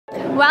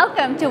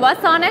Welcome to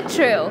What's On at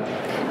TRU.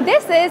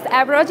 This is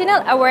Aboriginal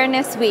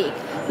Awareness Week.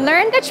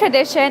 Learn the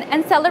tradition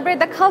and celebrate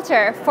the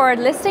culture. For a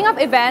listing of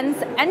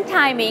events and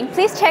timing,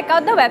 please check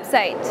out the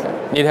website.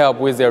 Need help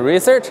with your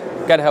research?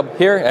 Get help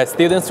here at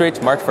Student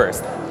Street March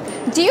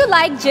 1st. Do you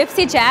like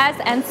gypsy jazz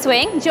and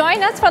swing?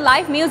 Join us for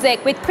live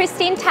music with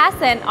Christine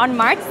Tassin on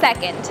March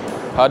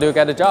 2nd. How do you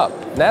get a job?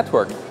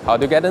 Network. How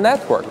do you get a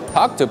network?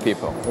 Talk to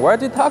people. Where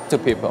do you talk to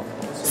people?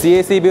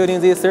 CAC building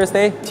this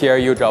Thursday,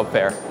 TRU job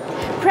fair.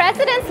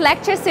 President's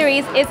Lecture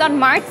Series is on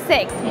March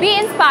 6th. Be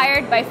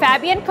inspired by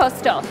Fabian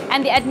Costo,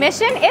 and the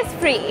admission is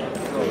free.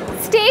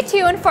 Stay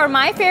tuned for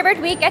my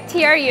favorite week at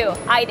TRU,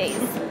 iDays.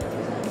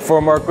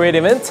 For more great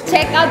events,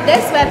 check out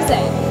this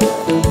website.